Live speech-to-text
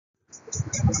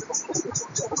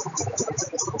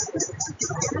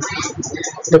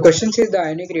The question says the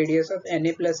ionic radius of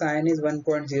Na plus ion is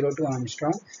 1.02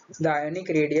 Armstrong. The ionic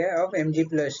radii of Mg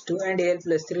plus 2 and Al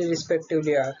plus 3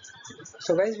 respectively are.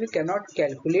 So guys, we cannot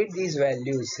calculate these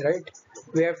values, right?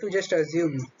 We have to just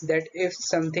assume that if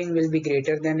something will be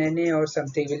greater than Na or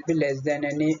something will be less than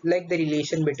Na, like the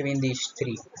relation between these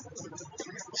three.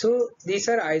 So these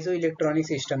are isoelectronic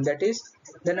system, that is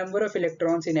the number of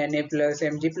electrons in Na plus,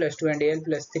 Mg plus 2 and Al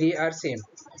plus 3 are same.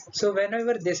 So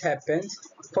whenever this happens,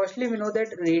 firstly we know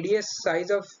that radius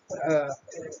size of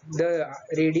the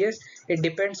radius, it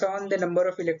depends on the number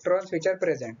of electrons which are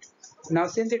present. Now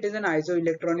since it is an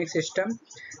isoelectronic system,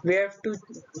 we have to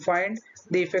find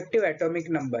the effective atomic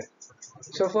number.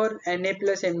 So for Na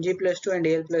plus, Mg plus 2 and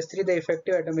Al plus 3, the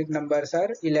effective atomic numbers are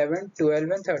 11, 12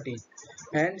 and 13.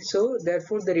 And so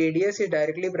therefore the radius is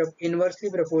directly inversely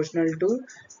proportional to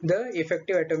the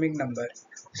effective atomic number.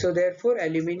 So therefore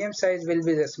aluminium size will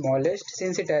be the smallest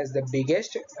since it has the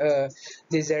biggest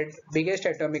biggest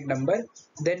atomic number.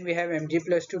 Then we have Mg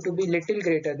plus 2 to be little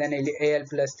greater than Al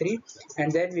plus 3,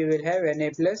 and then we will have Na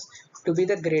plus to be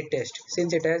the greatest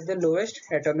since it has the lowest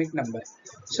atomic number.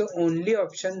 So only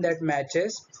option that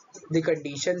matches the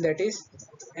condition, that is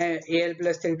Al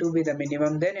plus 3 to be the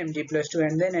minimum, then Mg plus 2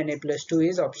 and then Na plus 2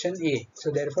 is option A.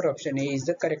 So therefore option A is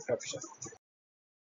the correct option.